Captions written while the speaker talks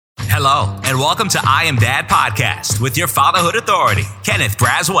Hello, and welcome to I Am Dad Podcast with your fatherhood authority, Kenneth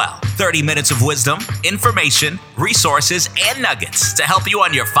Braswell. 30 minutes of wisdom, information, resources, and nuggets to help you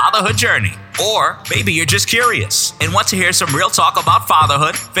on your fatherhood journey. Or maybe you're just curious and want to hear some real talk about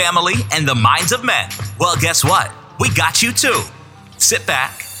fatherhood, family, and the minds of men. Well, guess what? We got you too. Sit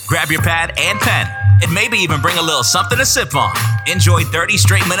back, grab your pad and pen, and maybe even bring a little something to sip on. Enjoy 30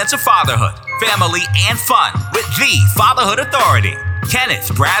 straight minutes of fatherhood, family, and fun with the Fatherhood Authority, Kenneth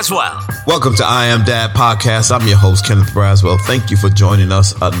Braswell. Welcome to I Am Dad Podcast. I'm your host, Kenneth Braswell. Thank you for joining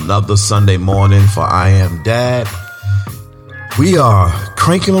us another Sunday morning for I Am Dad. We are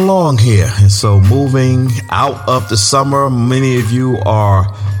cranking along here. And so moving out of the summer, many of you are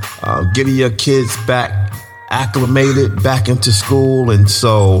getting your kids back acclimated, back into school. And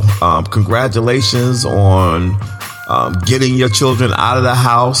so congratulations on getting your children out of the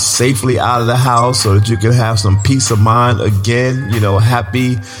house, safely out of the house, so that you can have some peace of mind again. You know,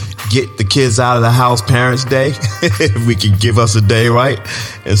 happy get the kids out of the house Parents' Day, if we can give us a day, right?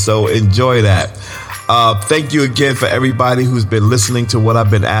 And so enjoy that. Thank you again for everybody who's been listening to what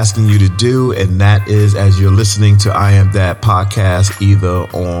I've been asking you to do. And that is, as you're listening to I Am Dad Podcast, either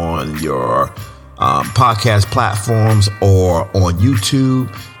on your podcast platforms or on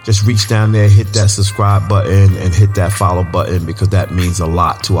YouTube, just reach down there, hit that subscribe button and hit that follow button, because that means a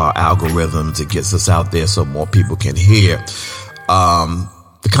lot to our algorithms. It gets us out there so more people can hear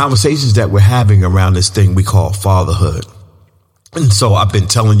the conversations that we're having around this thing we call fatherhood. And so I've been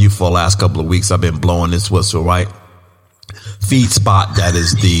telling you for the last couple of weeks, I've been blowing this whistle, right? FeedSpot, that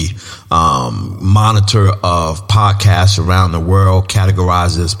is the monitor of podcasts around the world,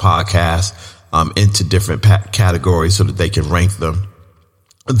 categorizes podcasts into different categories so that they can rank them.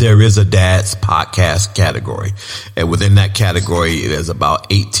 There is a dad's podcast category, and within that category, there's about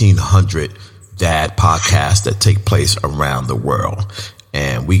 1,800 dad podcasts that take place around the world.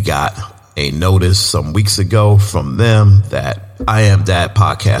 And we got a notice some weeks ago from them that I Am Dad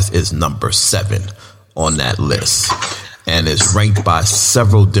Podcast is number 7 on that list. And it's ranked by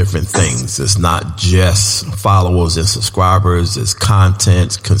several different things. It's not just followers and subscribers. It's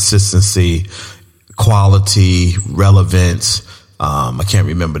content, consistency, quality, relevance. I can't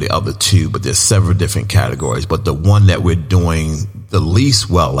remember the other two, but there's several different categories. But the one that we're doing the least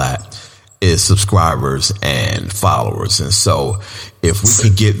well at is subscribers and followers. And so if we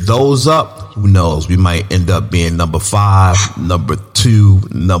can get those up, who knows, we might end up being number 5, number 2,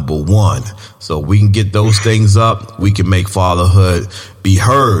 number 1. So we can get those things up. We can make fatherhood be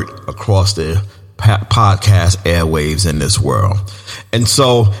heard across the podcast airwaves in this world. And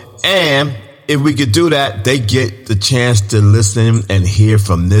so, and if we could do that, they get the chance to listen and hear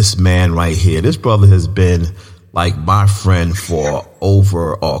from this man right here. This brother has been like my friend for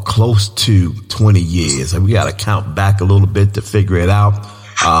over or close to 20 years. And we got to count back a little bit to figure it out.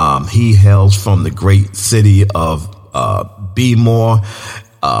 He hails from the great city of Bmore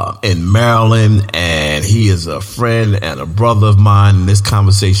in Maryland, and he is a friend and a brother of mine. And this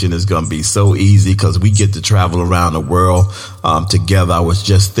conversation is going to be so easy because we get to travel around the world together. I was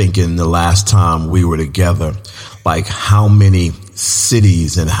just thinking the last time we were together, like how many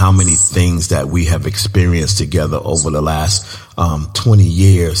cities and how many things that we have experienced together over the last 20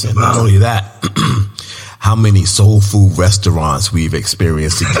 years. And not only that, how many soul food restaurants we've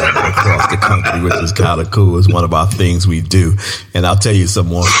experienced together across the country, which is kind of cool. It's one of our things we do. And I'll tell you some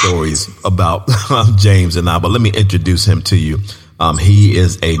more stories about James and I, but let me introduce him to you. He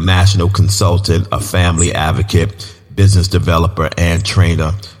is a national consultant, a family advocate, business developer, and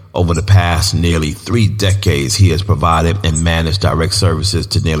trainer. Over the past nearly 3 decades, he has provided and managed direct services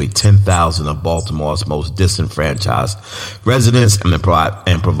to nearly 10,000 of Baltimore's most disenfranchised residents and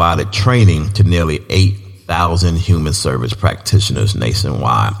provided training to nearly 8,000 human service practitioners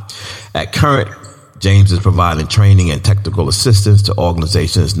nationwide. At current, James is providing training and technical assistance to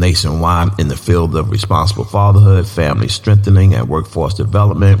organizations nationwide in the field of responsible fatherhood, family strengthening, and workforce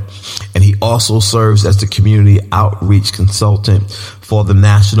development. And he also serves as the community outreach consultant for the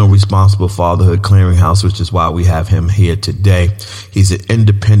National Responsible Fatherhood Clearinghouse, which is why we have him here today. He's an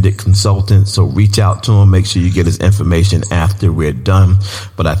independent consultant, so reach out to him. Make sure you get his information after we're done.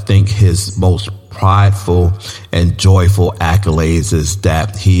 But I think his most prideful and joyful accolades is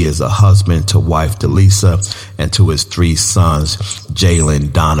that he is a husband to wife Delisa and to his 3 sons,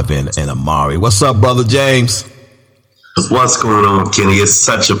 Jalen, Donovan, and Amari. What's up, brother James? What's going on, Kenny? It's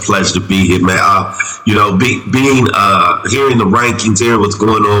such a pleasure to be here, man. Being hearing the rankings, hearing what's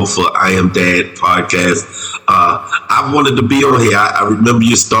going on for I Am Dad podcast. I wanted to be on here. I remember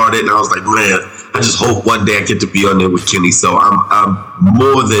you started, and I was like, man, I just hope one day I get to be on there with Kenny. So I'm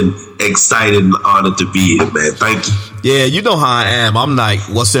more than excited and honored to be here, man. Thank you. Yeah, you know how I am. I'm like,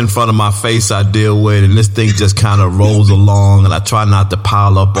 what's in front of my face I deal with, and this thing just kind of rolls along, and I try not to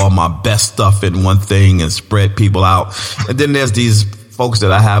pile up all my best stuff in one thing and spread people out. And then there's these folks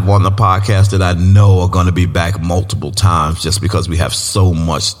that I have on the podcast that I know are going to be back multiple times just because we have so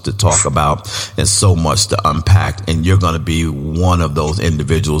much to talk about and so much to unpack. And you're going to be one of those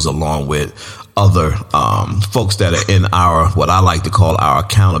individuals along with other folks that are in our, what I like to call our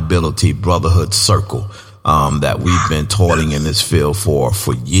accountability brotherhood circle. That we've been toiling in this field for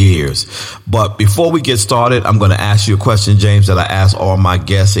years. But before we get started, I'm going to ask you a question, James, that I ask all my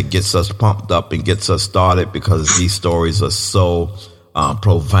guests. It gets us pumped up and gets us started because these stories are so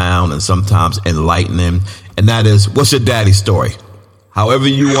profound and sometimes enlightening. And that is, what's your daddy's story? However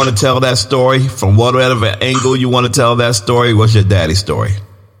you want to tell that story, from whatever angle you want to tell that story, what's your daddy's story?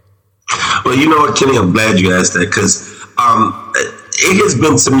 Well, you know what, Kenny, I'm glad you asked that because it has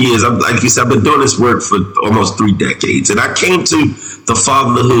been some years. Like you said, I've been doing this work for almost 3 decades. And I came to the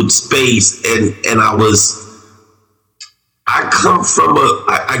fatherhood space and I come from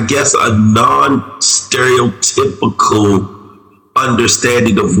I guess a non-stereotypical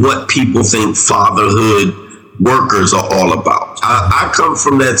understanding of what people think fatherhood workers are all about. I come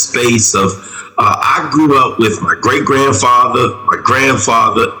from that space of I grew up with my great-grandfather, my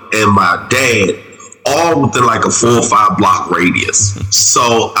grandfather, and my dad, all within like a 4 or 5 block radius.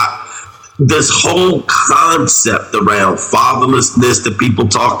 So this whole concept around fatherlessness that people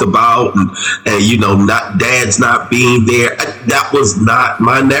talked about and you know, not dads not being there, that was not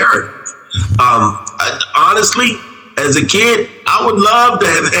my narrative. Honestly, as a kid, I would love to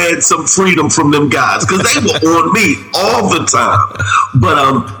have had some freedom from them guys because they were on me all the time.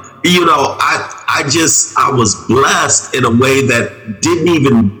 But you know, I was blessed in a way that didn't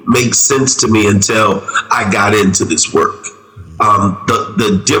even make sense to me until I got into this work.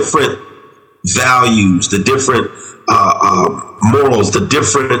 The different values, the different morals, the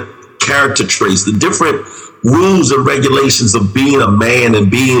different character traits, the different rules and regulations of being a man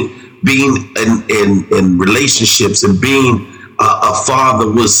and being in relationships and being a father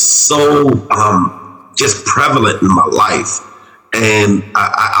was so just prevalent in my life. And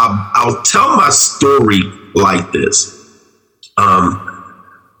I'll tell my story like this. My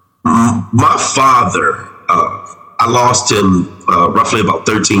father, I lost him roughly about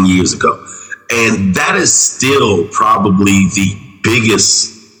 13 years ago. And that is still probably the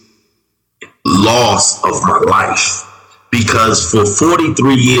biggest loss of my life. Because for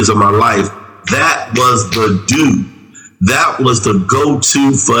 43 years of my life, that was the dude. That was the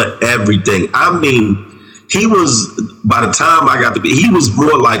go-to for everything. I mean, he was, by the time I got to be, he was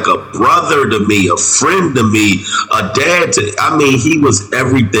more like a brother to me, a friend to me, a dad to, I mean, he was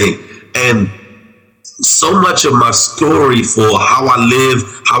everything. And so much of my story for how I live,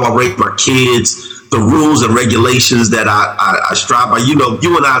 how I raise my kids, the rules and regulations that I strive by, you know,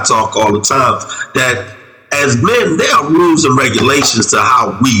 you and I talk all the time, that as men, there are rules and regulations to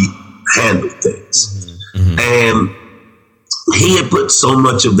how we handle things. Mm-hmm. And he had put so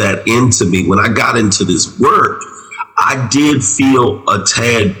much of that into me. When I got into this work, I did feel a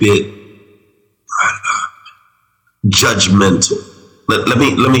tad bit judgmental. Let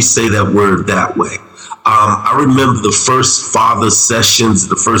me say that word that way. I remember the first father sessions,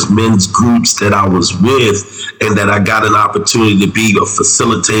 the first men's groups that I was with, and that I got an opportunity to be a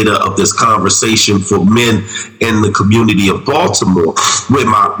facilitator of this conversation for men in the community of Baltimore, where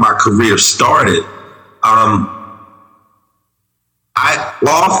my career started. I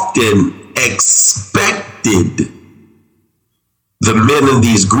often expected the men in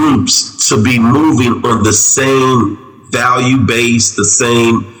these groups to be moving on the same value base, the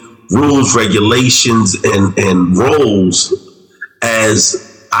same rules, regulations, and roles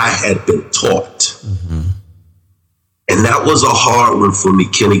as I had been taught. Mm-hmm. And that was a hard one for me,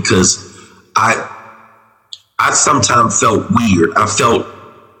 Kenny, because I sometimes felt weird. I felt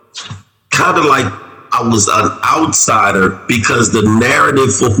kind of like I was an outsider because the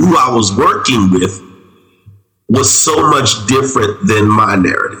narrative for who I was working with was so much different than my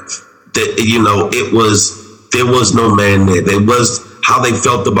narrative. That, you know, there was no man there. There was how they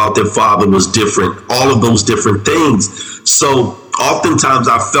felt about their father was different. All of those different things. So oftentimes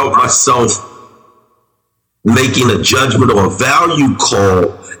I felt myself making a judgment or a value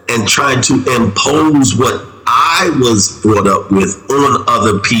call and trying to impose what I was brought up with on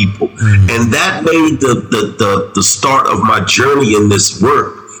other people. Mm-hmm. And that made the start of my journey in this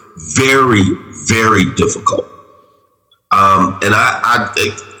work very, very difficult. And I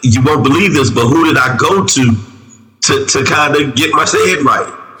you won't believe this, but who did I go to kind of get my head right?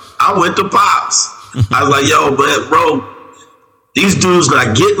 I went to Pops. I was like, yo, man, bro, these dudes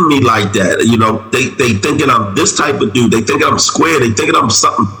not getting me like that. You know, they thinking I'm this type of dude. They thinking I'm square. They thinking I'm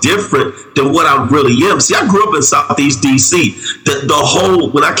something different than what I really am. See, I grew up in Southeast DC. The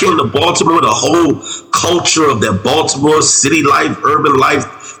whole, when I came to Baltimore, the whole culture of that Baltimore city life, urban life,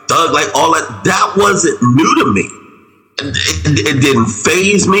 thug life, all that wasn't new to me. It didn't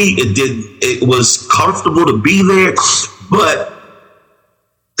faze me. It was comfortable to be there, but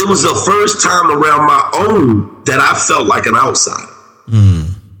it was the first time around my own that I felt like an outsider.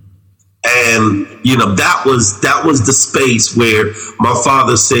 And, you know, that was the space where my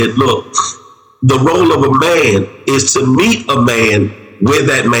father said, look, the role of a man is to meet a man where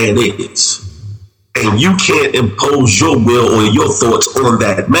that man is. And you can't impose your will or your thoughts on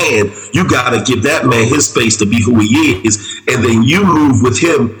that man. You got to give that man his space to be who he is. And then you move with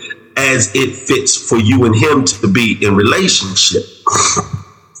him as it fits for you and him to be in relationship.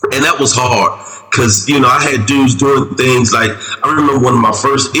 And that was hard because, you know, I had dudes doing things like, I remember one of my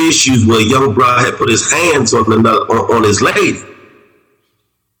first issues where a young brother had put his hands on his lady.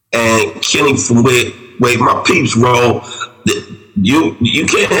 And Kenny, from where my peeps roll, you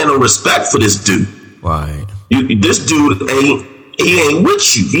can't have no respect for this dude. Right. This dude ain't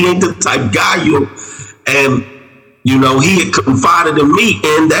with you. He ain't the type guy you. And, you know, he had confided in me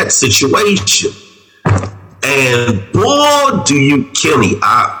in that situation. And boy, Kenny,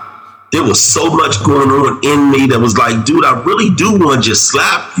 there was so much going on in me that was like, dude, I really do want to just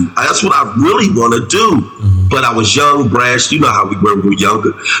slap you. That's what I really want to do. Mm-hmm. But I was young, brash. You know how we were when we were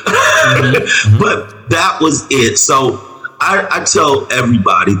younger. Mm-hmm. But that was it. So I tell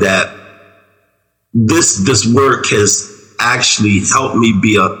everybody that this work has actually helped me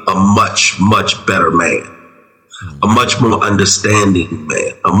be a much, much better man, a much more understanding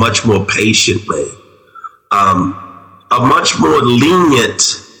man, a much more patient man, a much more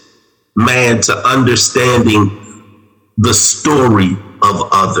lenient man to understanding the story of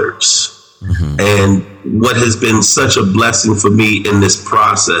others. Mm-hmm. And what has been such a blessing for me in this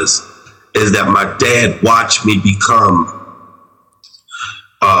process is that my dad watched me become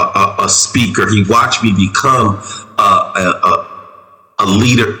a speaker. He watched me become a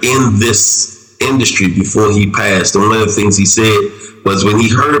leader in this industry before he passed. And one of the things he said was when he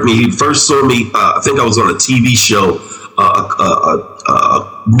heard me, he first saw me, I think I was on a TV show,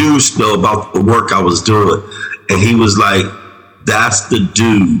 news show about the work I was doing. And he was like, that's the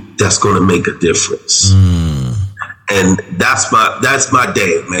dude that's going to make a difference. And that's my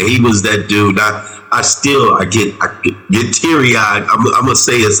dad, man. He was that dude. I get teary eyed. I'm gonna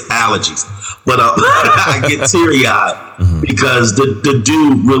say it's allergies, but I get teary eyed because the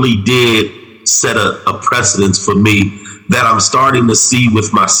dude really did set a precedence for me that I'm starting to see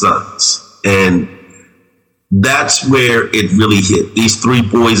with my sons, and that's where it really hit. These three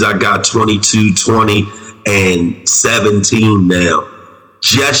boys I got, 22, 20, and 17 now.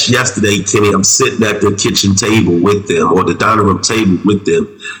 Just yesterday, Kenny, I'm sitting at the kitchen table with them, or the dining room table with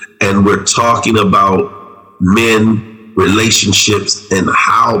them, and we're talking about men, relationships, and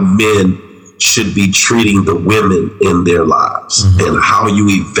how men should be treating the women in their lives, and how you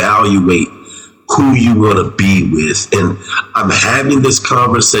evaluate who you want to be with. And I'm having this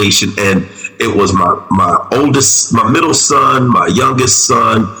conversation, and it was my middle son, my youngest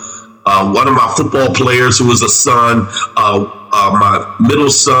son, one of my football players who was a son, my middle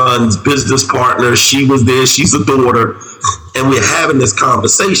son's business partner, she was there, she's a daughter, and we're having this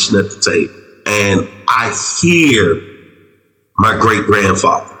conversation at the table, and I hear my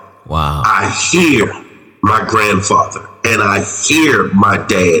great-grandfather. Wow. I hear my grandfather, and I hear my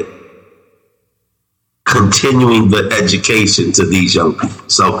dad continuing the education to these young people.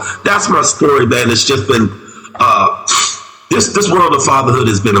 So that's my story, man. It's just been this world of fatherhood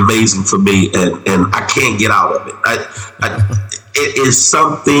has been amazing for me, and I can't get out of it. It is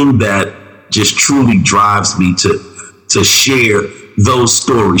something that just truly drives me to share those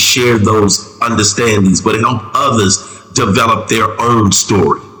stories, share those understandings, but help others develop their own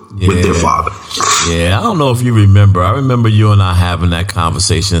story with their father. Yeah, I don't know if you remember. I remember you and I having that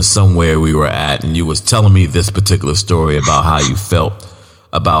conversation somewhere we were at, and you was telling me this particular story about how you felt,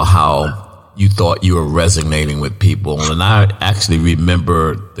 about how you thought you were resonating with people. And I actually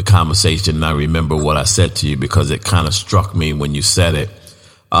remember the conversation, and I remember what I said to you because it kind of struck me when you said it,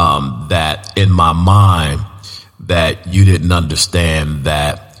 that in my mind, that you didn't understand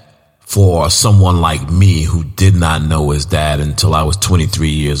that for someone like me who did not know his dad until I was 23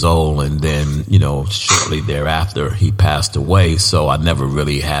 years old, and then, you know, shortly thereafter he passed away. So I never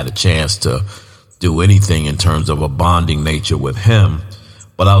really had a chance to do anything in terms of a bonding nature with him.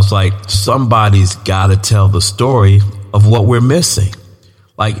 But I was like, somebody's got to tell the story of what we're missing.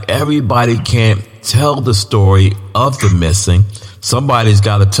 Like, everybody can't tell the story of the missing. Somebody's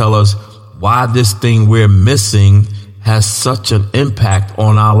got to tell us why this thing we're missing has such an impact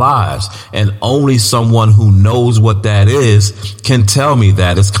on our lives. And only someone who knows what that is can tell me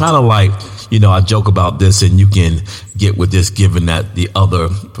that. It's kind of like, I joke about this, and you can get with this given that the other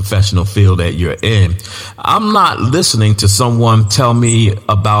professional field that you're in. I'm not listening to someone tell me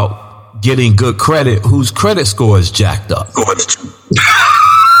about getting good credit whose credit score is jacked up. Quite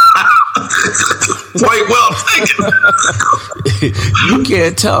well taken. You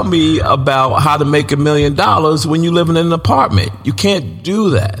can't tell me about how to make $1 million when you live in an apartment. You can't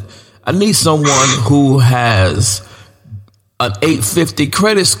do that. I need someone who has an 850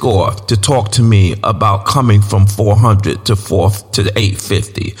 credit score to talk to me about coming from 400 to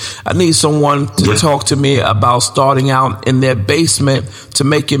 850. I need someone to talk to me about starting out in their basement to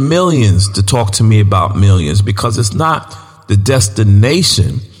making millions, to talk to me about millions, because it's not the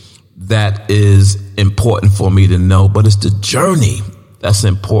destination that is important for me to know, but it's the journey that's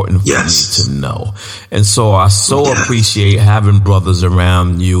important for me to know. And so I appreciate having brothers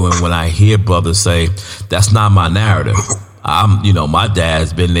around you. And when I hear brothers say, that's not my narrative, my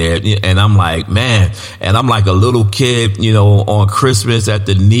dad's been there, and I'm like, man, and I'm like a little kid, on Christmas at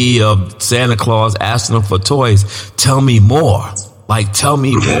the knee of Santa Claus asking him for toys. Tell me more. Tell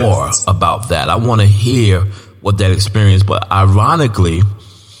me more about that. I want to hear what that experience, but ironically,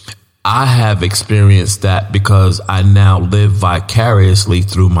 I have experienced that because I now live vicariously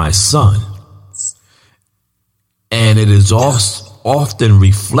through my son. And it is often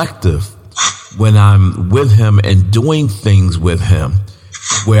reflective when I'm with him and doing things with him,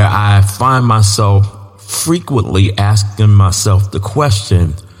 where I find myself frequently asking myself the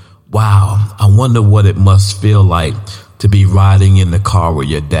question, wow, I wonder what it must feel like to be riding in the car with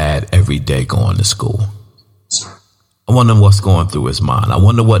your dad every day going to school. I wonder what's going through his mind. I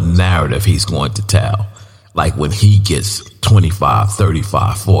wonder what narrative he's going to tell, like when he gets 25,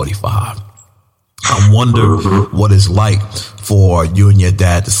 35, 45. I wonder what it's like for you and your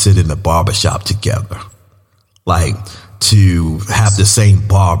dad to sit in the barbershop together, like to have the same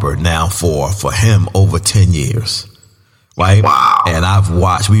barber now for him over 10 years. Right. Wow. And I've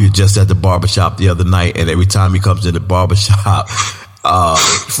watched, we were just at the barbershop the other night, and every time he comes to the barbershop,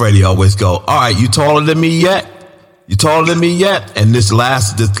 Freddie always go, all right, you taller than me yet? You taller than me yet? And this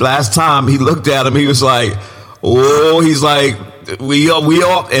last time he looked at him, he was like, oh, he's like, we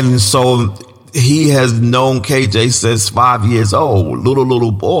are. And so he has known KJ since 5 years old,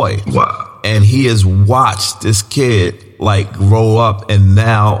 little boy. Wow. And he has watched this kid grow up, and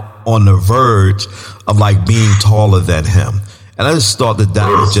now on the verge of being taller than him. And I just thought that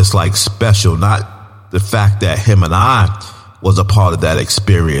was just special, not the fact that him and I was a part of that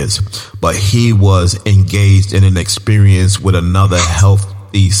experience, but he was engaged in an experience with another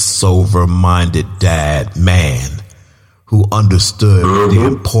healthy, sober-minded man who understood the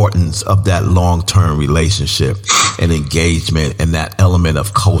importance of that long-term relationship and engagement and that element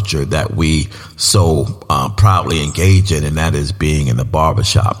of culture that we so proudly engage in, and that is being in the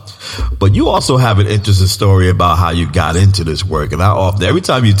barbershop. But you also have an interesting story about how you got into this work. And every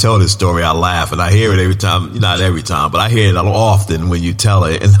time you tell this story, I laugh, and I hear it every time, not every time, but I hear it often when you tell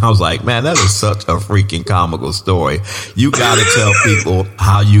it. And I was like, man, that is such a freaking comical story. You got to tell people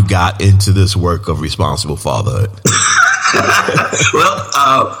how you got into this work of responsible fatherhood. Well,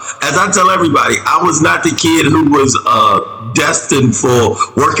 as I tell everybody, I was not the kid who was destined for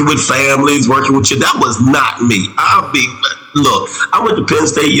working with families, working with children. That was not me. Look, I went to Penn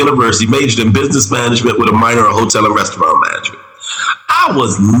State University, majored in business management with a minor in hotel and restaurant management. I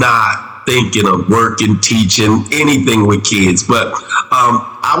was not thinking of working, teaching, anything with kids, but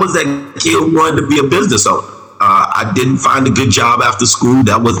I was that kid who wanted to be a business owner. I didn't find a good job after school.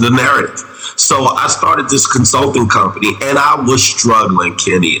 That was the narrative. So I started this consulting company, and I was struggling,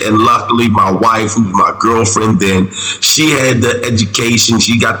 Kenny. And luckily, my wife, who was my girlfriend then, she had the education.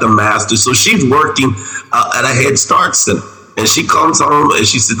 She got the master's. So she's working at a Head Start Center. And she comes home and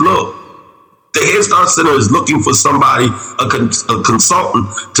she said, look, the Head Start Center is looking for somebody, a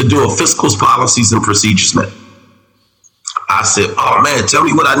consultant, to do a fiscal policies and procedures man. I said, oh, man, tell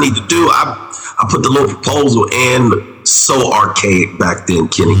me what I need to do. I put the little proposal in, so archaic back then,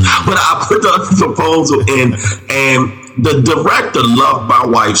 Kenny. But I put the proposal in, and the director loved my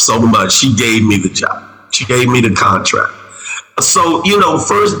wife so much, she gave me the job. She gave me the contract. So,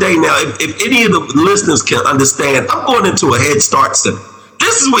 first day now, if any of the listeners can understand, I'm going into a Head Start Center.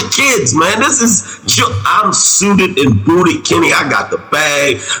 This is with kids, man. I'm suited and booted, Kenny. I got the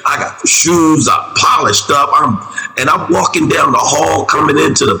bag. I got the shoes. I'm polished up. I'm walking down the hall, coming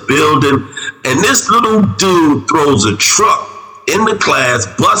into the building, and this little dude throws a truck in the class,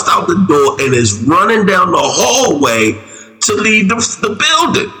 bust out the door, and is running down the hallway to leave the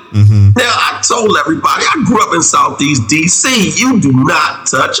building. Now, I told everybody, I grew up in Southeast D.C. You do not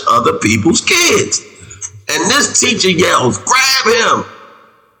touch other people's kids. And this teacher yells, grab him.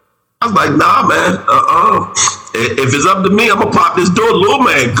 I was like, nah, man, If it's up to me, I'm going to pop this door. Little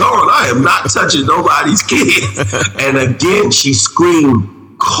man, gone. I am not touching nobody's kid. And again, she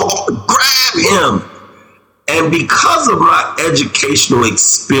screamed, grab him. And because of my educational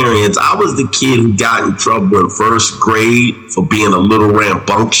experience, I was the kid who got in trouble in first grade for being a little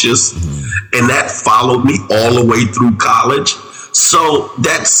rambunctious. And that followed me all the way through college. So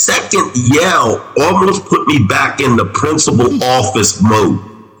that second yell almost put me back in the principal office mode.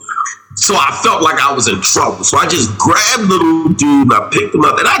 So I felt like I was in trouble. So I just grabbed the little dude and I picked him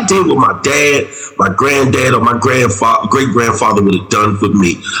up. And I did what my dad, my granddad, or my grandfather, great-grandfather would have done for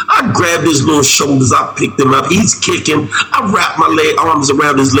me. I grabbed his little shoulders. I picked him up. He's kicking. I wrap my arms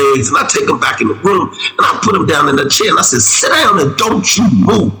around his legs and I take him back in the room and I put him down in the chair and I said, sit down and don't you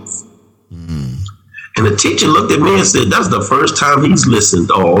move. And the teacher looked at me and said, that's the first time he's listened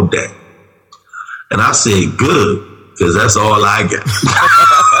all day. And I said, good, because that's all I got.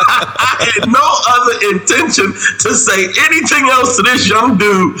 I had no other intention to say anything else to this young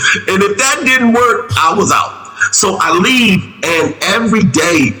dude. And if that didn't work, I was out. So I leave, and every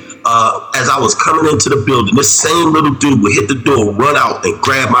day as I was coming into the building, this same little dude would hit the door, run out, and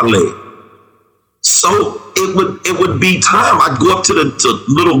grab my leg. So it would be time. I'd go up to the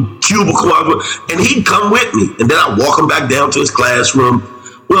little cubicle, and he'd come with me. And then I'd walk him back down to his classroom.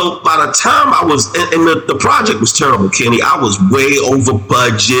 Well, by the time I was, and the project was terrible, Kenny. I was way over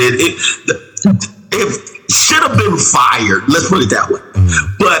budget. It should have been fired. Let's put it that way.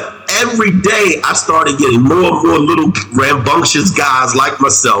 But every day I started getting more and more little rambunctious guys like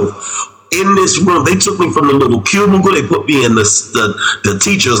myself in this room. They took me from the little cubicle. They put me in the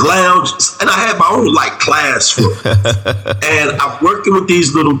teacher's lounge, and I had my own classroom. And I'm working with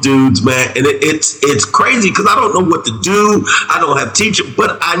these little dudes, man, and it's crazy because I don't know what to do. I don't have teacher,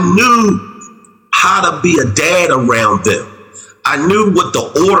 but I knew how to be a dad around them. I knew what the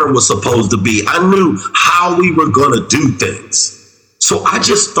order was supposed to be. I knew how we were going to do things. So I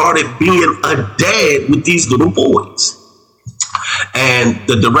just started being a dad with these little boys. And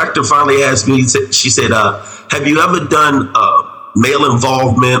the director finally asked me, she said, have you ever done male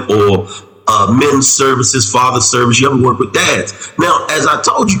involvement or men's services, father service? You ever work with dads? Now, as I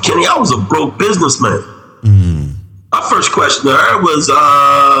told you, Kenny, I was a broke businessman. My first question to her was,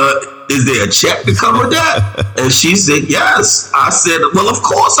 is there a check to come with that? And she said, yes. I said, well, of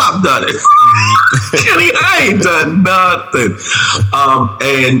course I've done it. Kenny, I ain't done nothing.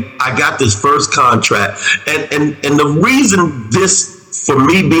 And I got this first contract. And the reason this, for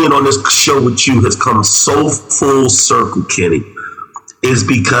me being on this show with you, has come so full circle, Kenny, is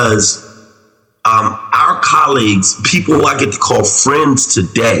because our colleagues, people who I get to call friends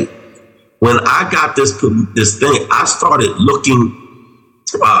today, when I got this thing, I started looking.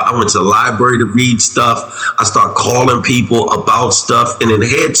 I went to the library to read stuff. I started calling people about stuff. And in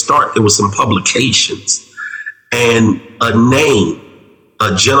Head Start, there was some publications. And a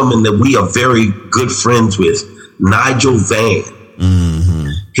gentleman that we are very good friends with, Nigel Van.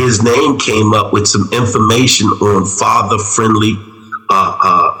 His name came up with some information on father-friendly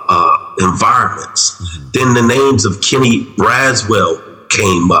environments. Then the names of Kenny Braswell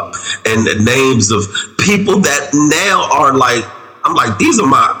came up, and the names of people that now are like, I'm like, these are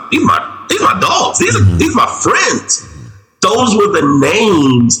my dogs. These are my friends. Those were the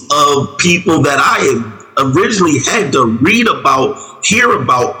names of people that I had originally had to read about, hear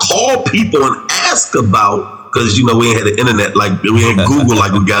about, call people and ask about, because we ain't had the internet like we ain't Google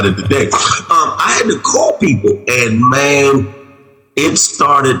like we got it today. I had to call people, and man, it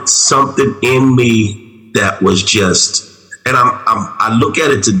started something in me that was just. And I look at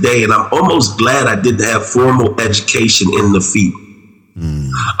it today, and I'm almost glad I didn't have formal education in the field.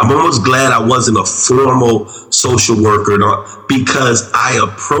 I'm almost glad I wasn't a formal social worker, because I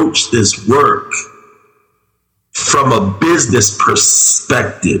approached this work from a business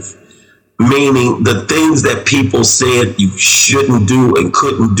perspective, meaning the things that people said you shouldn't do and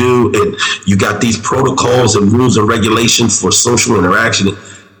couldn't do, and you got these protocols and rules and regulations for social interaction.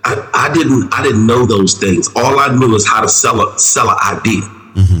 I didn't know those things. All I knew is how to sell an idea,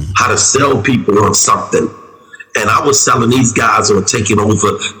 how to sell people on something. And I was selling these guys on taking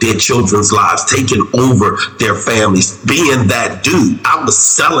over their children's lives, taking over their families, being that dude. I was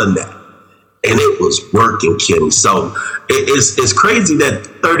selling that. And it was working, Kenny. So it's crazy that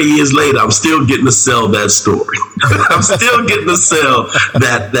 30 years later, I'm still getting to sell that story. I'm still getting to sell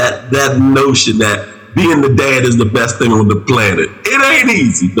that notion that being the dad is the best thing on the planet. It ain't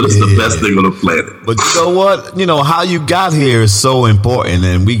easy, but it's the best thing on the planet. But you know what? You know, how you got here is so important,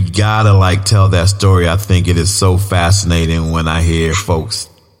 and we gotta tell that story. I think it is so fascinating when I hear folks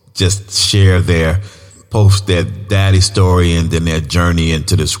just share post their daddy story and then their journey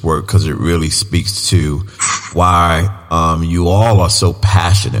into this work, because it really speaks to why you all are so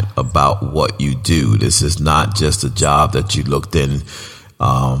passionate about what you do. This is not just a job that you looked in.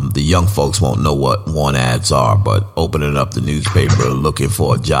 The young folks won't know what want ads are, but opening up the newspaper, looking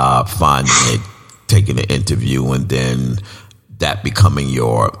for a job, finding it, taking an interview, and then that becoming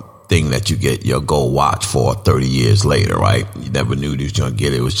your thing that you get your gold watch for 30 years later, right? You never knew you was going to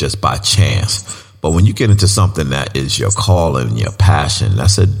get it. It was just by chance. But when you get into something that is your calling, your passion,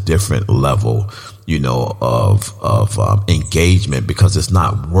 that's a different level, of engagement, because it's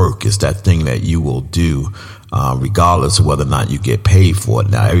not work. It's that thing that you will do, regardless of whether or not you get paid for it.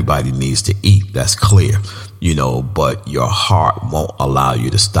 Now, everybody needs to eat. That's clear, but your heart won't allow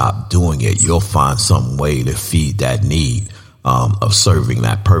you to stop doing it. You'll find some way to feed that need of serving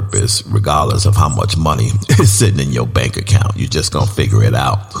that purpose, regardless of how much money is sitting in your bank account. You're just going to figure it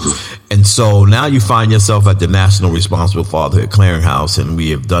out. And so now you find yourself at the National Responsible Fatherhood Clearinghouse, and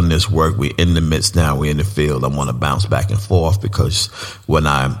we have done this work. We're in the midst now. We're in the field. I want to bounce back and forth, because when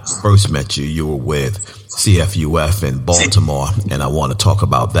I first met you, you were with CFUF in Baltimore, and I want to talk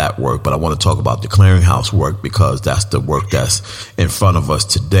about that work, but I want to talk about the clearinghouse work, because that's the work that's in front of us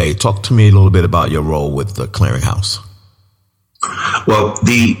today. Talk to me a little bit about your role with the clearinghouse. Well,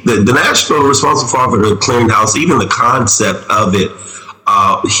 the National Responsible Fatherhood Clearinghouse, even the concept of it,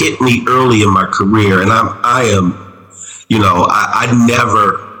 hit me early in my career, and I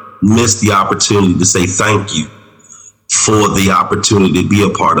never missed the opportunity to say thank you for the opportunity to be a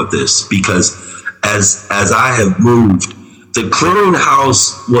part of this, because as I have moved, the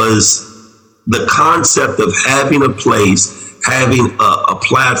clearinghouse was the concept of having a place, having a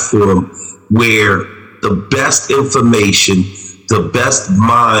platform where the best information, the best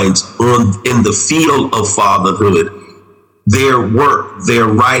minds in the field of fatherhood, their work, their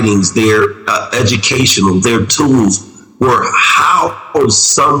writings, their educational, their tools were housed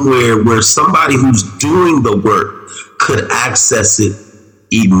somewhere where somebody who's doing the work could access it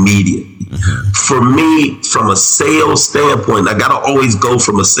immediately. Mm-hmm. For me, from a sales standpoint, I got to always go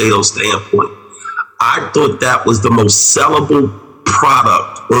from a sales standpoint. I thought that was the most sellable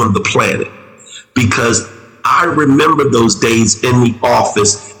product on the planet, because I remember those days in the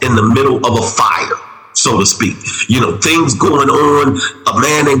office in the middle of a fire, so to speak. Things going on, a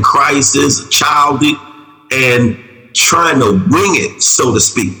man in crisis, a child, and trying to wing it, so to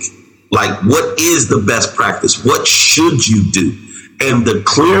speak. Like, what is the best practice? What should you do? And the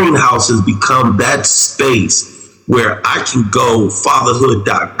clearinghouse has become that space where I can go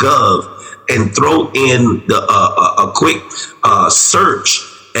fatherhood.gov and throw in a quick search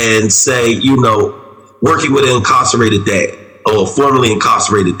and say, working with an incarcerated dad, or formerly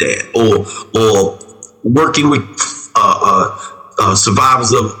incarcerated dad, or working with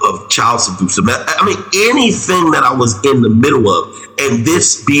survivors of child abuse. I mean, anything that I was in the middle of, and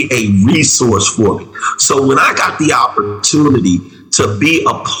this be a resource for me. So when I got the opportunity to be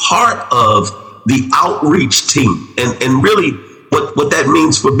a part of the outreach team, and really what that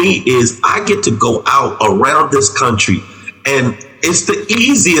means for me is I get to go out around this country, and it's the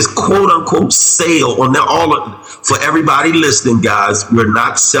easiest quote unquote sale on for everybody listening, guys. We're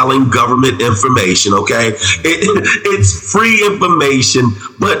not selling government information, okay? It's free information,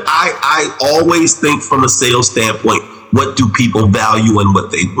 but I always think from a sales standpoint, what do people value and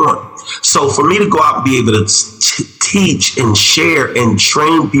what they want? So for me to go out and be able to teach and share and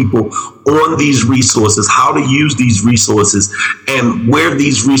train people on these resources, how to use these resources and where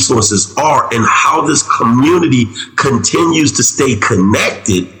these resources are, and how this community continues to stay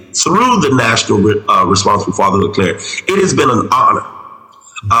connected through the National Responsible Fatherhood Clearing, it has been an honor.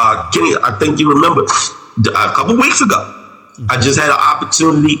 Kenny, I think you remember a couple weeks ago, I just had an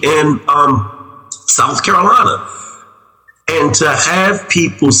opportunity in South Carolina. And to have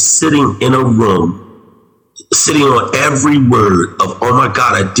people sitting in a room, sitting on every word of, oh my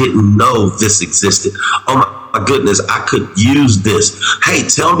God, I didn't know this existed. Oh my goodness, I could use this. Hey,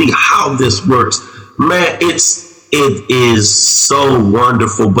 tell me how this works. Man, it is so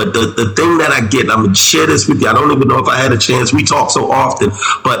wonderful. But the thing that I get, I'm going to share this with you. I don't even know if I had a chance. We talk so often,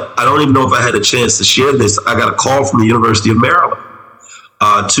 but I don't even know if I had a chance to share this. I got a call from the University of Maryland.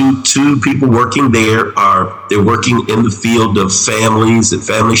 Two people working there they're working in the field of families and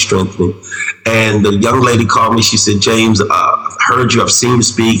family strengthening. And the young lady called me. She said, James, I've heard you. I've seen you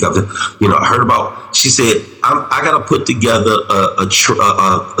speak. I've heard about. She said, I got to put together a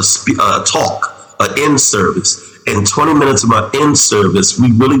an in-service. And 20 minutes of my in-service,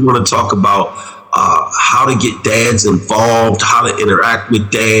 we really want to talk about how to get dads involved, how to interact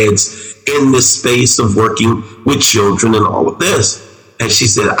with dads in this space of working with children and all of this. And she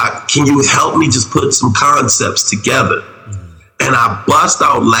said, can you help me just put some concepts together? And I bust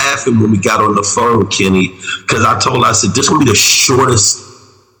out laughing when we got on the phone, Kenny, because I told her, I said, this will be the shortest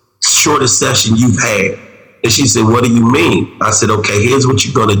session you've had. And she said, what do you mean? I said, okay, here's what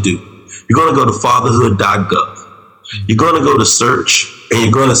you're going to do. You're going to go to fatherhood.gov. You're going to go to search, and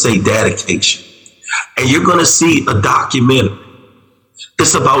you're going to say dedication. And you're going to see a documentary.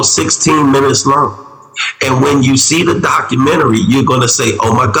 It's about 16 minutes long. And when you see the documentary, you're going to say,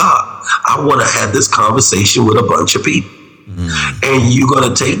 oh my God, I want to have this conversation with a bunch of people. And you're going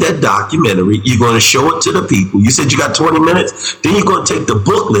to take that documentary, you're going to show it to the people. You said you got 20 minutes. Then you're going to take the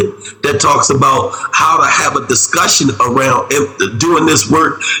booklet that talks about how to have a discussion around doing this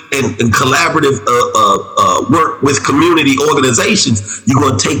work and collaborative work with community organizations. You're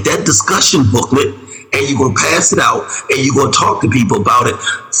going to take that discussion booklet and you're going to pass it out and you're going to talk to people about it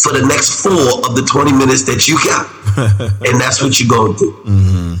for the next 4 of the 20 minutes that you got. And that's what you're going to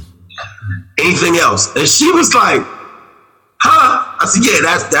do. Anything else? And she was like, huh? I said,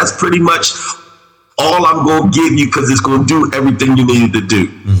 yeah, that's pretty much all I'm going to give you because it's going to do everything you needed to do.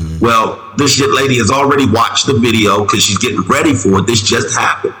 Well, this lady has already watched the video because she's getting ready for it. This just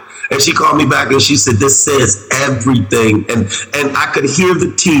happened. And she called me back and she said, this says everything. And I could hear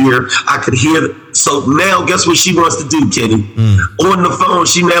the tear. I could hear. So now guess what she wants to do, Kenny? On the phone,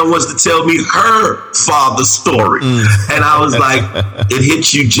 she now wants to tell me her father's story. And I was like, it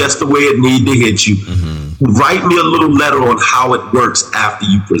hits you just the way it needed to hit you. Write me a little letter on how it works after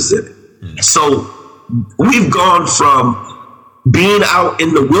you present it. So we've gone from being out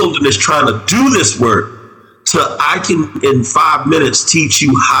in the wilderness trying to do this work to I can, in 5 minutes, teach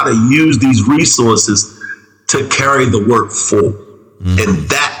you how to use these resources to carry the work forward. And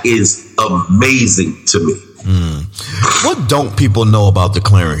that is amazing to me. What don't people know about the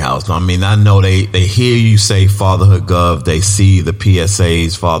Clearinghouse? I mean, I know they hear you say Fatherhood Gov, they see the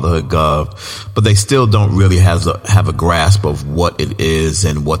PSA's Fatherhood Gov, but they still don't really have a grasp of what it is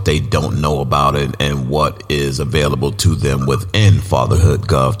and what they don't know about it and what is available to them within Fatherhood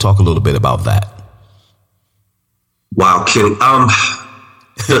Gov. Talk a little bit about that. Wow, Kenny.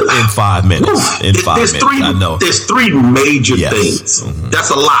 In 5 minutes. I know. There's 3 major things. That's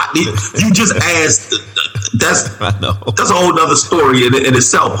a lot. You just asked. That's a whole nother story in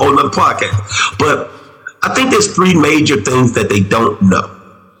itself, whole nother podcast. But I think there's 3 major things that they don't know.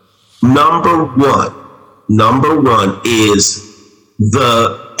 Number one is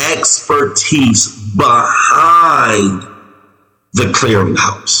the expertise behind the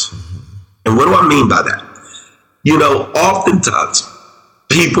Clearinghouse. And what do I mean by that? You know, oftentimes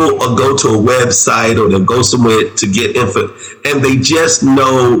people will go to a website or they'll go somewhere to get info and they just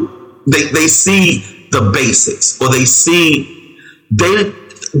know, they see the basics or they see the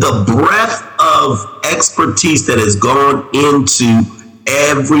breadth of expertise that has gone into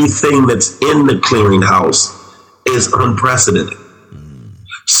everything that's in the Clearinghouse is unprecedented.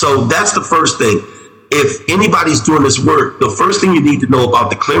 So that's the first thing. If anybody's doing this work, the first thing you need to know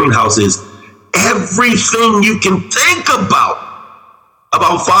about the Clearinghouse is everything you can think about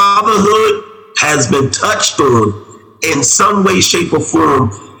fatherhood has been touched on in some way, shape, or form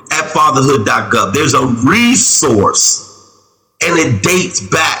at fatherhood.gov. There's a resource and it dates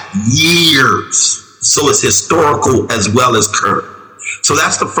back years. So it's historical as well as current. So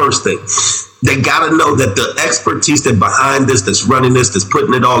that's the first thing. They got to know that the expertise that's behind this, that's running this, that's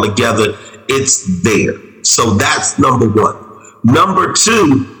putting it all together, it's there. So that's number one. Number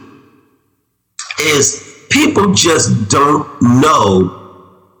 2 is people just don't know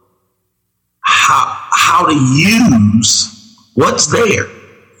how to use what's there.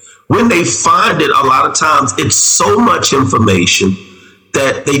 When they find it, a lot of times it's so much information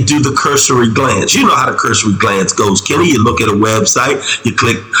that they do the cursory glance. You know how the cursory glance goes, Kenny. You look at a website, you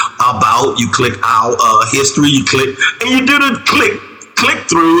click about, you click our history, you click, and you do the click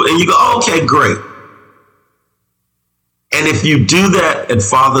through, and you go, okay, great. And if you do that at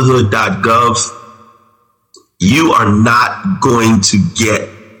fatherhood.gov, you are not going to get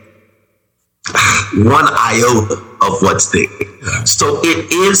one iota of what's there. So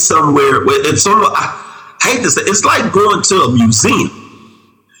it is somewhere. It's almost, I hate to say, it's like going to a museum.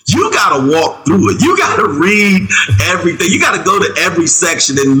 You got to walk through it. You got to read everything. You got to go to every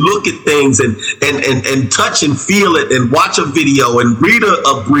section and look at things and touch and feel it and watch a video and read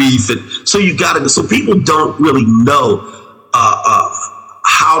a brief. And so you got to. So people don't really know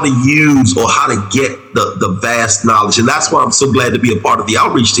how to use or how to get the vast knowledge. And that's why I'm so glad to be a part of the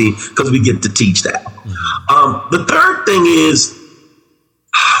outreach team, because we get to teach that. The third thing is,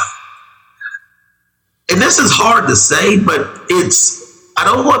 and this is hard to say, but I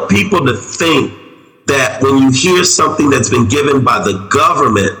don't want people to think that when you hear something that's been given by the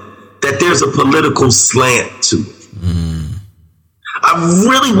government, that there's a political slant to it. I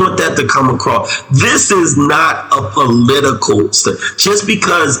really want that to come across. This is not a political just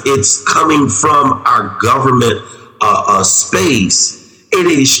because it's coming from our government space. It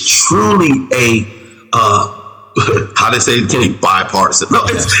is truly a how they say it, bipartisan. No,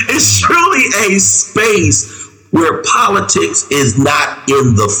 it's truly a space where politics is not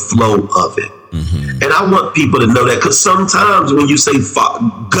in the flow of it. And I want people to know that, because sometimes when you say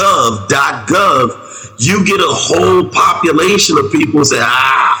gov.gov, you get a whole population of people who say,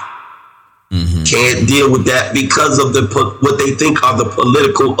 can't deal with that because of what they think are the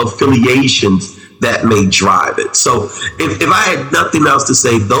political affiliations that may drive it. So if I had nothing else to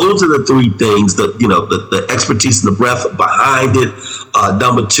say, those are the three things, the expertise and the breadth behind it.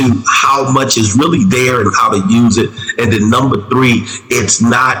 Number two, how much is really there and how to use it. And then number three, it's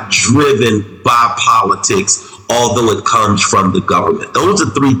not driven by politics, although it comes from the government. Those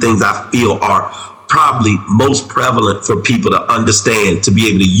are three things I feel are probably most prevalent for people to understand, to be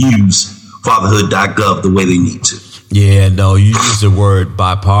able to use fatherhood.gov the way they need to. Yeah, no, you use the word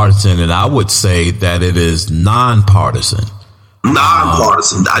bipartisan, and I would say that it is nonpartisan.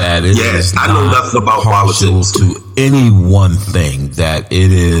 Nonpartisan. I know nothing about politics. To any one thing, that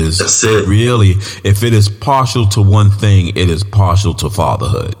it is really, if it is partial to one thing, it is partial to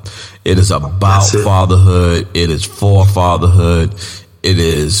fatherhood. It is about fatherhood. It is for fatherhood. It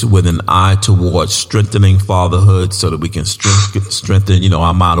is with an eye towards strengthening fatherhood so that we can strengthen,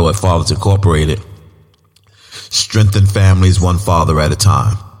 our motto at Fathers Incorporated, strengthen families one father at a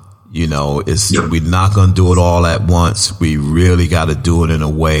time. We're not going to do it all at once. We really got to do it in a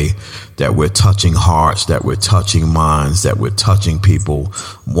way that we're touching hearts, that we're touching minds, that we're touching people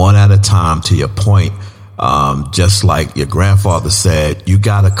one at a time. To your point, just like your grandfather said, you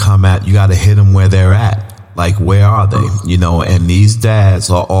got to hit them where they're at. Like, where are they? And these dads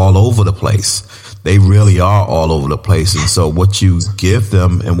are all over the place. They really are all over the place. And so what you give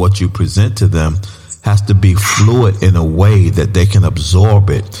them and what you present to them has to be fluid in a way that they can absorb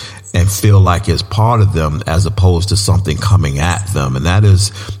it and feel like it's part of them, as opposed to something coming at them. And that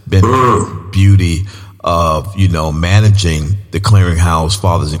has been the beauty of, managing the Clearinghouse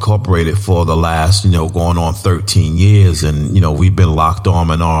Fathers Incorporated for the last, going on 13 years. And, we've been locked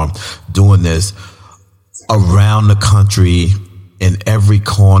arm in arm doing this around the country, in every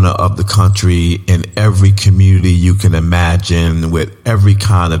corner of the country, in every community you can imagine, with every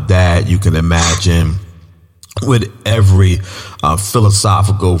kind of dad you can imagine, with every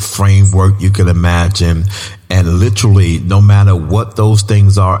philosophical framework you can imagine. And literally, no matter what those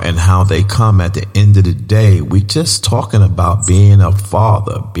things are and how they come, at the end of the day, we just talking about being a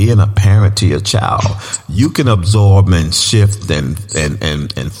father, being a parent to your child. You can absorb and shift and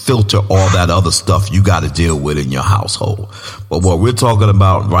filter all that other stuff you got to deal with in your household. But what we're talking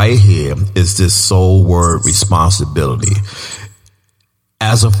about right here is this sole word, responsibility.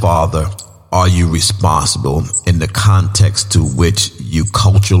 As a father, are you responsible in the context to which you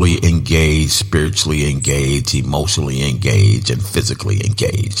culturally engage, spiritually engage, emotionally engage, and physically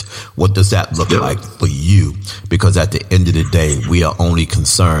engage? What does that look like for you? Because at the end of the day, we are mainly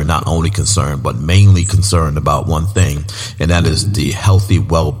concerned about one thing, and that is the healthy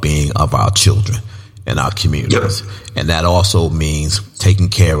well-being of our children and our communities. And that also means taking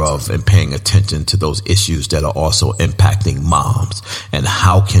care of and paying attention to those issues that are also impacting moms, and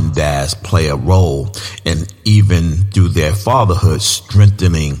how can dads play a role in, even through their fatherhood,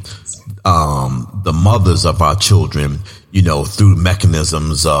 strengthening the mothers of our children, through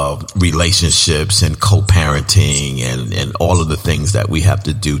mechanisms of relationships and co-parenting and all of the things that we have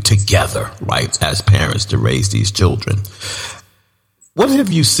to do together, right, as parents to raise these children. What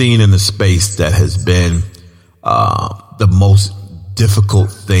have you seen in the space that has been the most difficult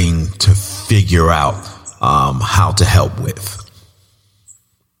thing to figure out how to help with?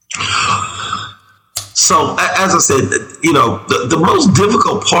 So, as I said, the most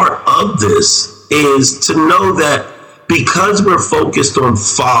difficult part of this is to know that because we're focused on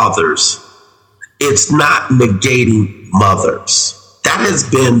fathers, it's not negating mothers. That has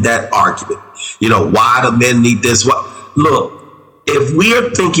been that argument. Why do men need this? Look, if we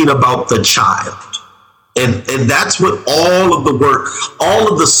are thinking about the child, and that's what all of the work,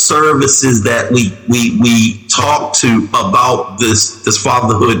 all of the services that we talk to about this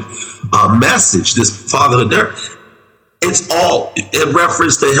fatherhood message, this fatherhood there, it's all in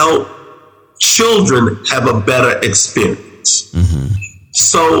reference to help children have a better experience. Mm-hmm.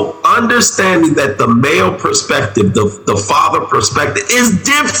 So understanding that the male perspective, the father perspective is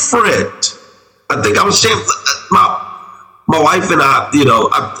different. I think I was saying, my wife and I,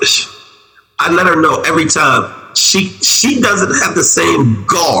 I let her know every time she doesn't have the same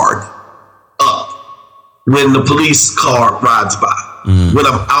guard up when the police car rides by. Mm-hmm. When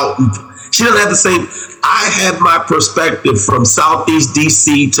I'm out, she doesn't have the same. I have my perspective from Southeast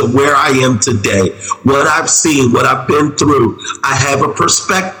DC to where I am today. What I've seen, what I've been through, I have a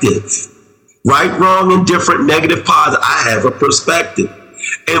perspective. Right, wrong, indifferent, negative, positive. I have a perspective.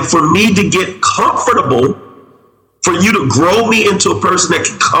 And for me to get comfortable, for you to grow me into a person that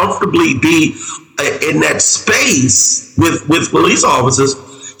can comfortably be in that space with police officers,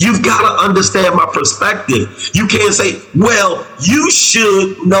 you've got to understand my perspective. You can't say, well, you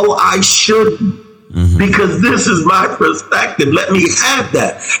should. No, I shouldn't. Mm-hmm. Because this is my perspective. Let me have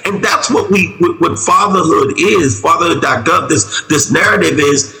that. And that's what fatherhood is. Fatherhood.gov, this narrative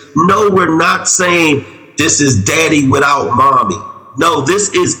is, no, we're not saying this is daddy without mommy. No,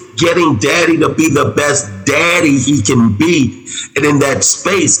 this is getting daddy to be the best daddy he can be. And in that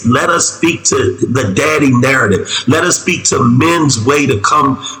space, let us speak to the daddy narrative. Let us speak to men's way to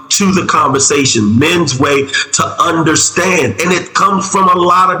come to the conversation, men's way to understand. And it comes from a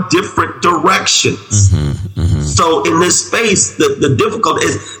lot of different directions. Mm-hmm, mm-hmm. So in this space, the difficulty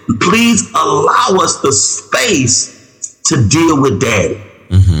is, please allow us the space to deal with daddy.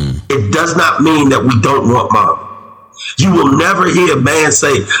 Mm-hmm. It does not mean that we don't want mom. You will never hear a man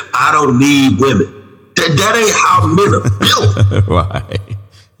say, I don't need women. That ain't how men are built. Right.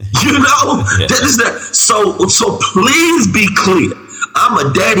 You know? Yeah. That is that. So please be clear. I'm a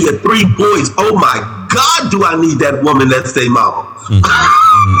daddy of 3 boys. Oh my God, do I need that woman that's their mama. Mm-hmm.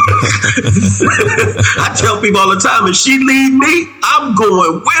 I tell people all the time, if she leave me, I'm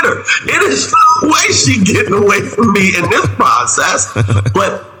going with her. It is no way she getting away from me in this process.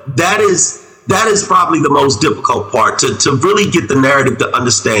 But that is probably the most difficult part, to really get the narrative to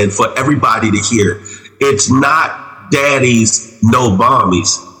understand, for everybody to hear. It's not daddies, no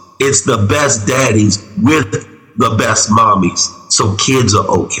mommies. It's the best daddies with the best mommies. So kids are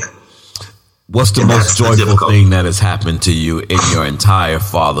okay. What's the most joyful thing that has happened to you in your entire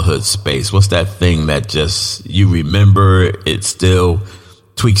fatherhood space? What's that thing that just you remember, it still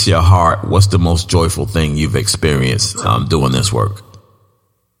tweaks your heart? What's the most joyful thing you've experienced doing this work?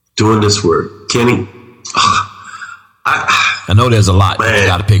 Doing this work, Kenny. I know there's a lot. Man, you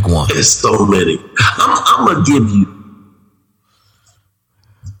got to pick one. There's so many. I'm gonna give you.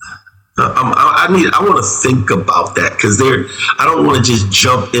 I want to think about that, because I don't want to just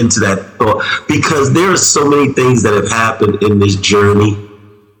jump into that thought, because there are so many things that have happened in this journey.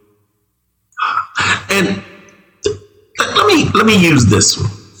 And let me use this one.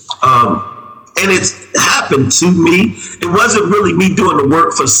 And it's happened to me. It wasn't really me doing the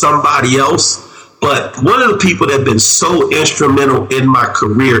work for somebody else, but one of the people that have been so instrumental in my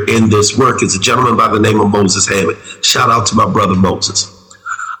career in this work is a gentleman by the name of Moses Hammond. Shout out to my brother Moses.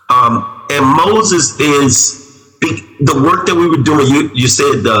 And Moses is the work that we were doing. You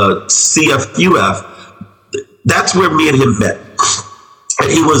said the CFUF. That's where me and him met.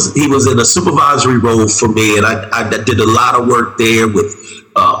 And he was in a supervisory role for me, and I did a lot of work there with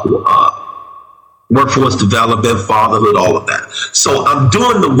workforce development, fatherhood, all of that. So I'm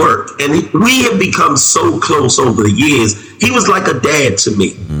doing the work, and we have become so close over the years. He was like a dad to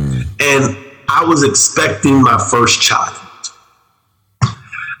me. Mm. And I was expecting my first child.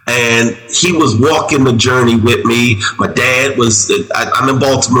 And he was walking the journey with me. My dad I'm in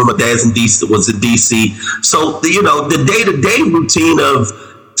Baltimore. My dad's was in DC. So, the day-to-day routine of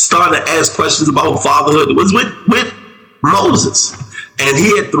starting to ask questions about fatherhood was with Moses. And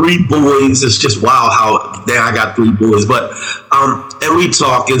he had 3 boys. It's just wow how there I got 3 boys. But and we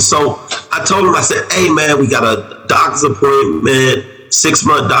talking. So I told him, I said, hey man, we got a doctor's appointment,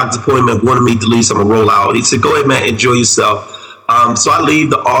 6-month doctor's appointment. Want to meet the lease? I'm gonna roll out. He said, go ahead, man, enjoy yourself. So I leave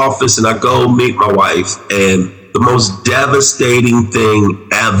the office and I go meet my wife, and the most devastating thing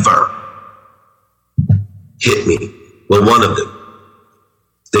ever hit me. Well, one of them.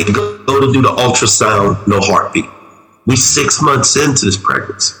 They go to do the ultrasound, no heartbeat. We 6 months into this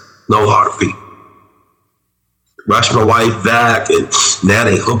pregnancy, no heartbeat. Rushed my wife back, and now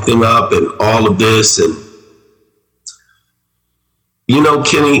they hooked him up and all of this. And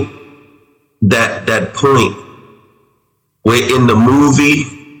Kenny, that point where in the movie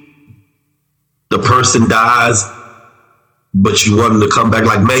the person dies, but you want them to come back,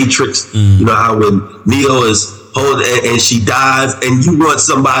 like Matrix. Mm. You know how when Neo is holding and she dies, and you want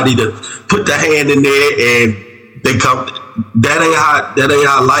somebody to put the hand in there and they come. That ain't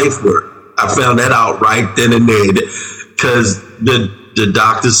how life works. I found that out right then and there, because the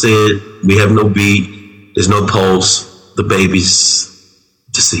doctor said we have no beat, there's no pulse, the baby's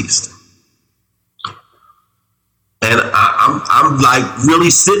deceased. And I'm like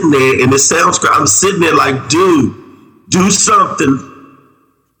really sitting there, and it sounds great. I'm sitting there like, dude, do something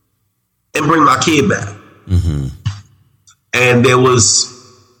and bring my kid back. Mm-hmm. And there was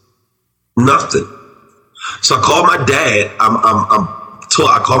nothing. So I called my dad. I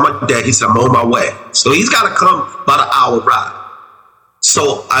called my dad. He said, I'm on my way. So he's got to come about an hour ride.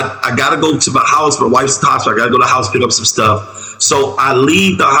 So I got to go to my house. My wife's at the hospital. I got to go to the house, pick up some stuff. So I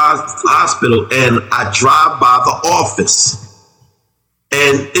leave the hospital and I drive by the office.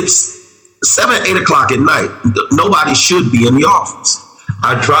 And it's 7, 8 o'clock at night. Nobody should be in the office.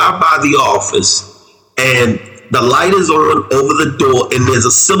 I drive by the office and the light is on over the door and there's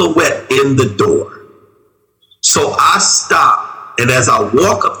a silhouette in the door. So I stop, and as I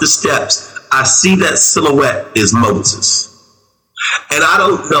walk up the steps, I see that silhouette is Moses. And I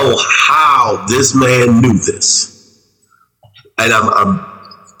don't know how this man knew this. And I'm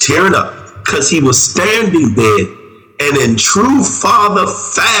tearing up because he was standing there, and in true father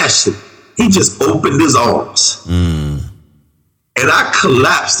fashion, he just opened his arms. Mm. And I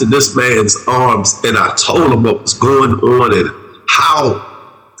collapsed in this man's arms, and I told him what was going on and how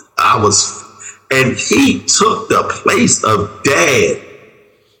I was. And he took the place of dad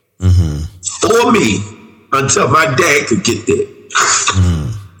for me until my dad could get there.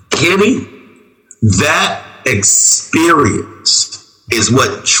 Kenny, that experience is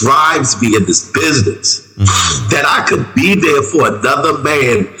what drives me in this business. That I could be there for another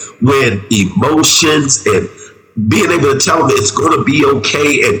man when emotions and being able to tell him it's going to be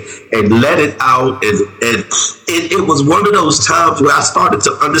okay and let it out. And it was one of those times where I started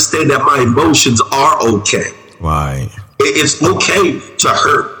to understand that my emotions are okay. Right. It's okay to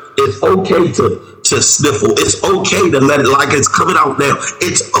hurt. It's okay to sniffle. It's okay to let it like it's coming out now.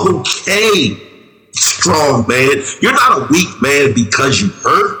 It's okay. Strong man. You're not a weak man because you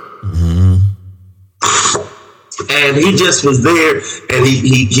hurt. Mm-hmm. And he just was there, and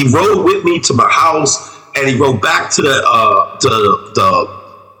he rode with me to my house. And he rode back to the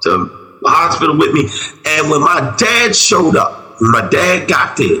hospital with me. And when my dad showed up, when my dad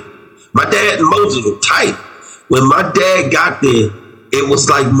got there, my dad and Moses were tight. When my dad got there, it was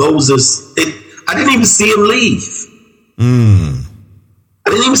like Moses. I didn't even see him leave. I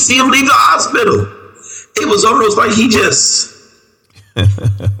didn't even see him leave the hospital. It was almost like he just.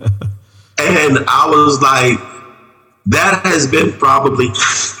 And I was like, that has been probably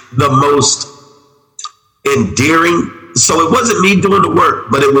the most endearing. So it wasn't me doing the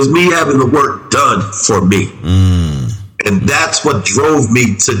work, but it was me having the work done for me. And that's what drove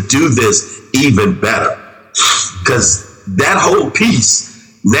me to do this even better. Because that whole piece,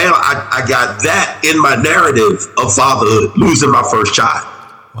 now I got that in my narrative of fatherhood, losing my first child.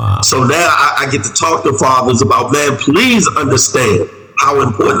 Wow. So now I get to talk to fathers about, man, please understand how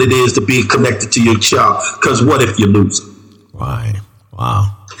important it is to be connected to your child. Because what if you lose them? Right.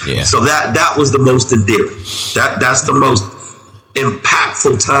 Wow. Yeah. So that was the most endearing. That's the most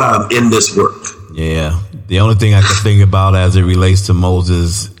impactful time in this work. Yeah. The only thing I can think about as it relates to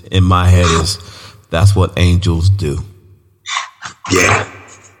Moses in my head is that's what angels do. Yeah.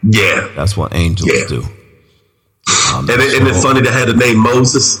 Yeah. That's what angels do. And it's funny to have the name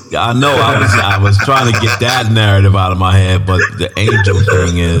Moses. I know. I was trying to get that narrative out of my head, but the angel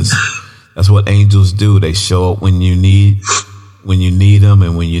thing is that's what angels do. They show up when you need them,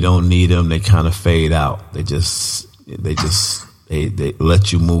 and when you don't need them, they kind of fade out. They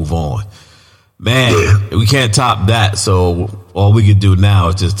let you move on. Man, we can't top that. So all we can do now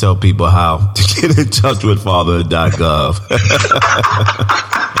is just tell people how to get in touch with fatherhood.gov.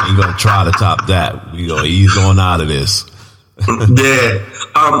 Ain't gonna try to top that. We gonna ease on out of this. Yeah.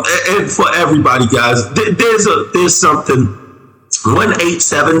 And for everybody, guys, there's something.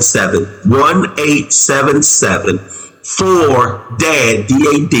 1-877 for dad,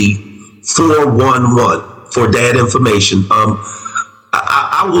 DAD 411 for dad information.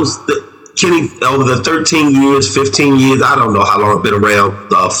 I was Kenny over the 13 years, 15 years. I don't know how long I've been around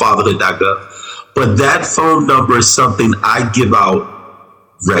fatherhood.gov, but that phone number is something I give out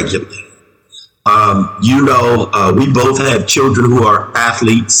regularly. We both have children who are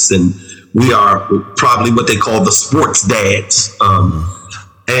athletes, and we are probably what they call the sports dads.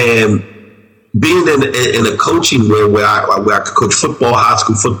 And being in a coaching where I could coach football, high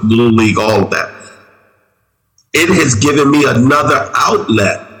school football, little league, all of that, it has given me another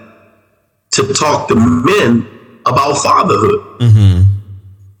outlet to talk to men about fatherhood. Mm-hmm.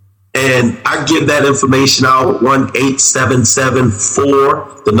 And I give that information out,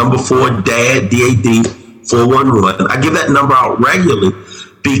 1-877-4, the number 4, DAD, DAD, 411. I give that number out regularly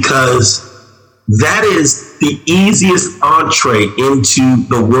because that is the easiest entree into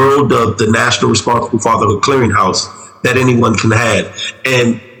the world of the National Responsible Fatherhood Clearinghouse that anyone can have.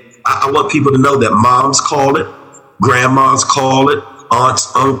 And I want people to know that moms call it, grandmas call it,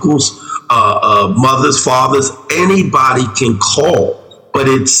 aunts, uncles, mothers, fathers, anybody can call. But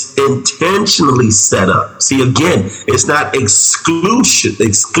it's intentionally set up. See, again, it's not exclusive.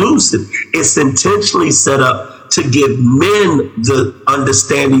 It's intentionally set up to give men the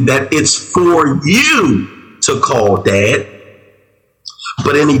understanding that it's for you to call dad,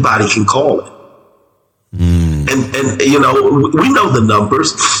 but anybody can call it. And we know the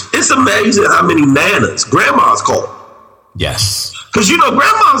numbers. It's amazing how many nanas grandmas call. Yes. Because,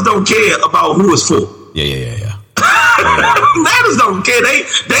 grandmas don't care about who it's for. Yeah. Nanas don't care. They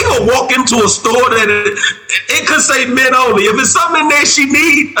gonna walk into a store that it could say men only. If it's something in there she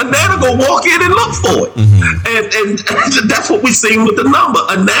need, a nana gonna walk in and look for it. And that's what we seen with the number.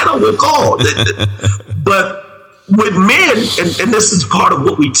 A nana will call. But with men, and this is part of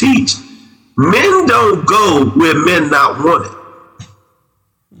what we teach, men don't go where men not wanted.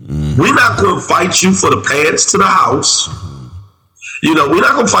 We're not gonna fight you for the pants to the house. We're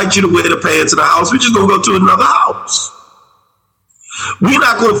not going to fight you to wear the pants in the house. We're just going to go to another house. We're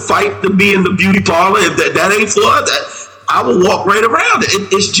not going to fight to be in the beauty parlor. If that ain't for us, I will walk right around it.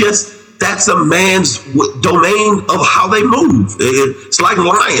 It's just, that's a man's domain of how they move. It's like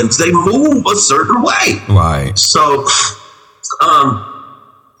lions. They move a certain way. Right. So,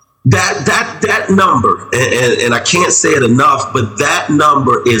 that number, and I can't say it enough, but that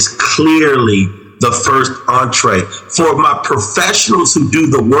number is clearly the first entree. For my professionals who do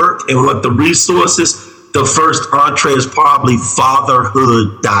the work and want the resources, the first entree is probably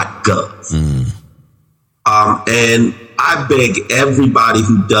fatherhood.gov. And I beg everybody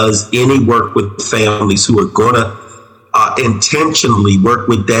who does any work with families who are going to intentionally work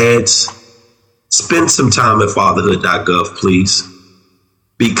with dads, spend some time at fatherhood.gov, please.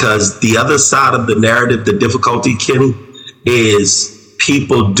 Because the other side of the narrative, the difficulty, Kenny, is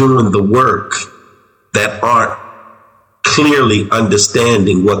people doing the work that aren't clearly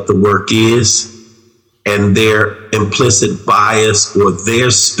understanding what the work is, and their implicit bias or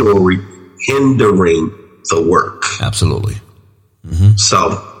their story hindering the work. Absolutely.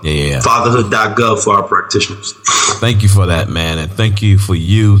 So, yeah. fatherhood.gov for our practitioners. Thank you for that, man. And thank you for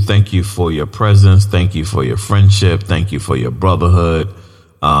you. Thank you for your presence. Thank you for your friendship. Thank you for your brotherhood.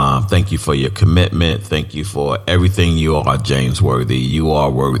 Thank you for your commitment. Thank you for everything you are, James Worthy. You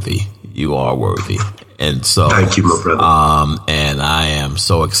are worthy. You are worthy. And so, thank you, my brother. And I am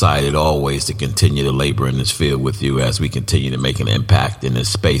so excited always to continue to labor in this field with you as we continue to make an impact in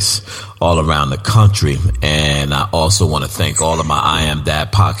this space all around the country. And I also want to thank all of my I Am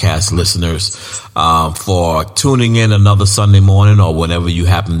Dad podcast listeners for tuning in another Sunday morning, or whenever you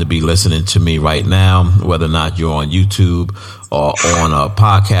happen to be listening to me right now, whether or not you're on YouTube or on a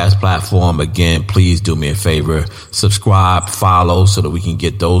podcast platform. Again, please do me a favor, subscribe, follow, so that we can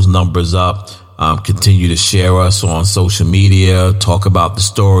get those numbers up. Continue to share us on social media, talk about the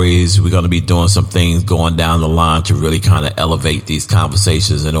stories. We're going to be doing some things going down the line to really kind of elevate these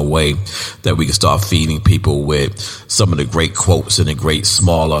conversations in a way that we can start feeding people with some of the great quotes and the great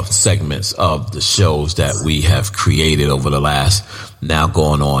smaller segments of the shows that we have created over the last now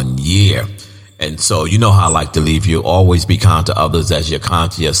going on year. And so, you know how I like to leave you. Always be kind to others as you're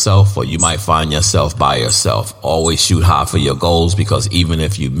kind to yourself, or you might find yourself by yourself. Always shoot high for your goals, because even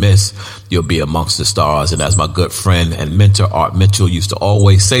if you miss, you'll be amongst the stars. And as my good friend and mentor, Art Mitchell, used to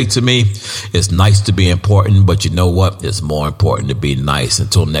always say to me, it's nice to be important, but you know what? It's more important to be nice.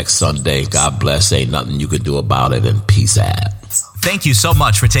 Until next Sunday, God bless. Ain't nothing you can do about it. And peace out. Thank you so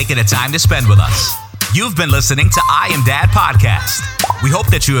much for taking the time to spend with us. You've been listening to I Am Dad podcast. We hope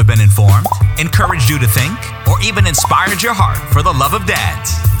that you have been informed, encouraged you to think, or even inspired your heart for the love of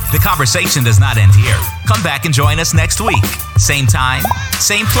dads. The conversation does not end here. Come back and join us next week. Same time,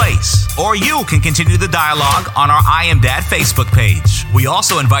 same place. Or you can continue the dialogue on our I Am Dad Facebook page. We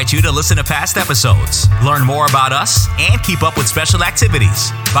also invite you to listen to past episodes, learn more about us, and keep up with special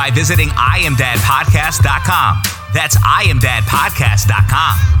activities by visiting IamDadPodcast.com. That's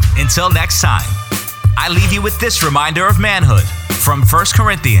IamDadPodcast.com. Until next time, I leave you with this reminder of manhood from 1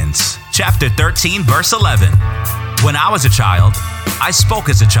 Corinthians chapter 13, verse 11. When I was a child, I spoke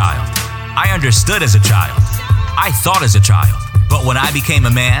as a child. I understood as a child. I thought as a child. But when I became a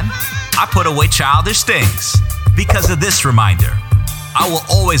man, I put away childish things. Because of this reminder, I will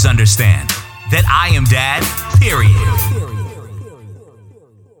always understand that I am dad, period.